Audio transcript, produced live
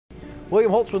William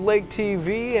Holtz with Lake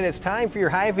TV, and it's time for your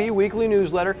Hy-Vee weekly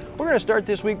newsletter. We're going to start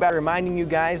this week by reminding you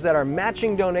guys that our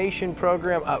matching donation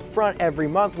program up front every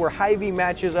month, where Hy-Vee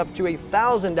matches up to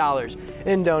 $1,000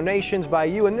 in donations by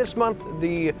you. And this month,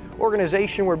 the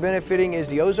organization we're benefiting is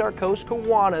the Ozark Coast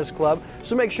Kiwanis Club.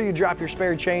 So make sure you drop your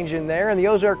spare change in there. And the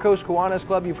Ozark Coast Kiwanis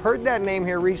Club, you've heard that name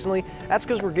here recently. That's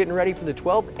because we're getting ready for the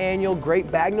 12th annual Great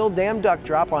Bagnell Dam Duck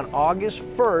Drop on August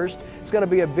 1st. It's going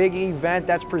to be a big event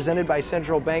that's presented by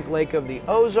Central Bank Lake of the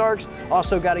Ozarks.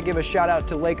 Also got to give a shout out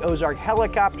to Lake Ozark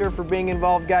Helicopter for being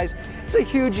involved, guys. It's a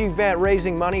huge event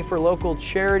raising money for local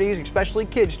charities, especially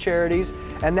kids charities.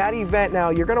 And that event,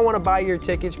 now you're going to want to buy your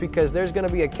tickets because there's going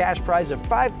to be a cash prize of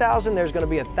 $5,000. There's going to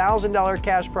be a $1,000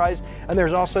 cash prize, and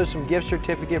there's also some gift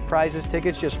certificate prizes.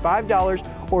 Tickets just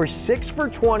 $5 or 6 for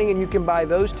 $20, and you can buy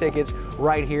those tickets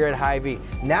right here at Hy-Vee.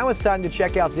 Now it's time to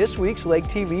check out this week's Lake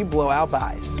TV blowout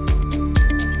buys.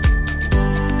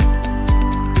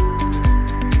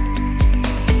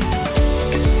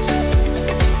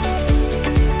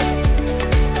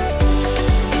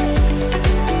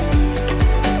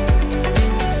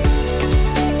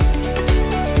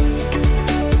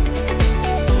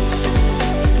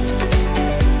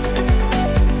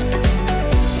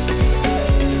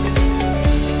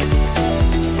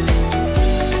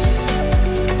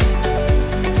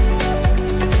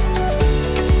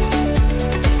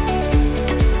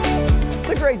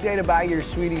 Great day to buy your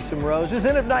sweetie some roses,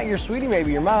 and if not your sweetie,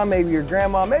 maybe your mom, maybe your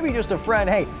grandma, maybe just a friend.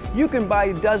 Hey, you can buy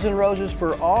a dozen roses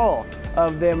for all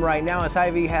of them right now, as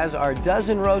Hy-Vee has our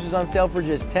dozen roses on sale for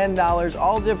just $10,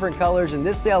 all different colors, and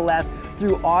this sale lasts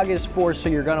through August 4th, so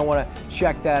you're going to want to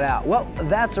check that out. Well,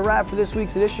 that's a wrap for this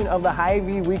week's edition of the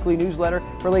Hy-Vee weekly newsletter.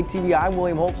 For Lake TV, I'm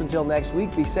William Holtz. Until next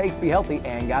week, be safe, be healthy,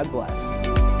 and God bless.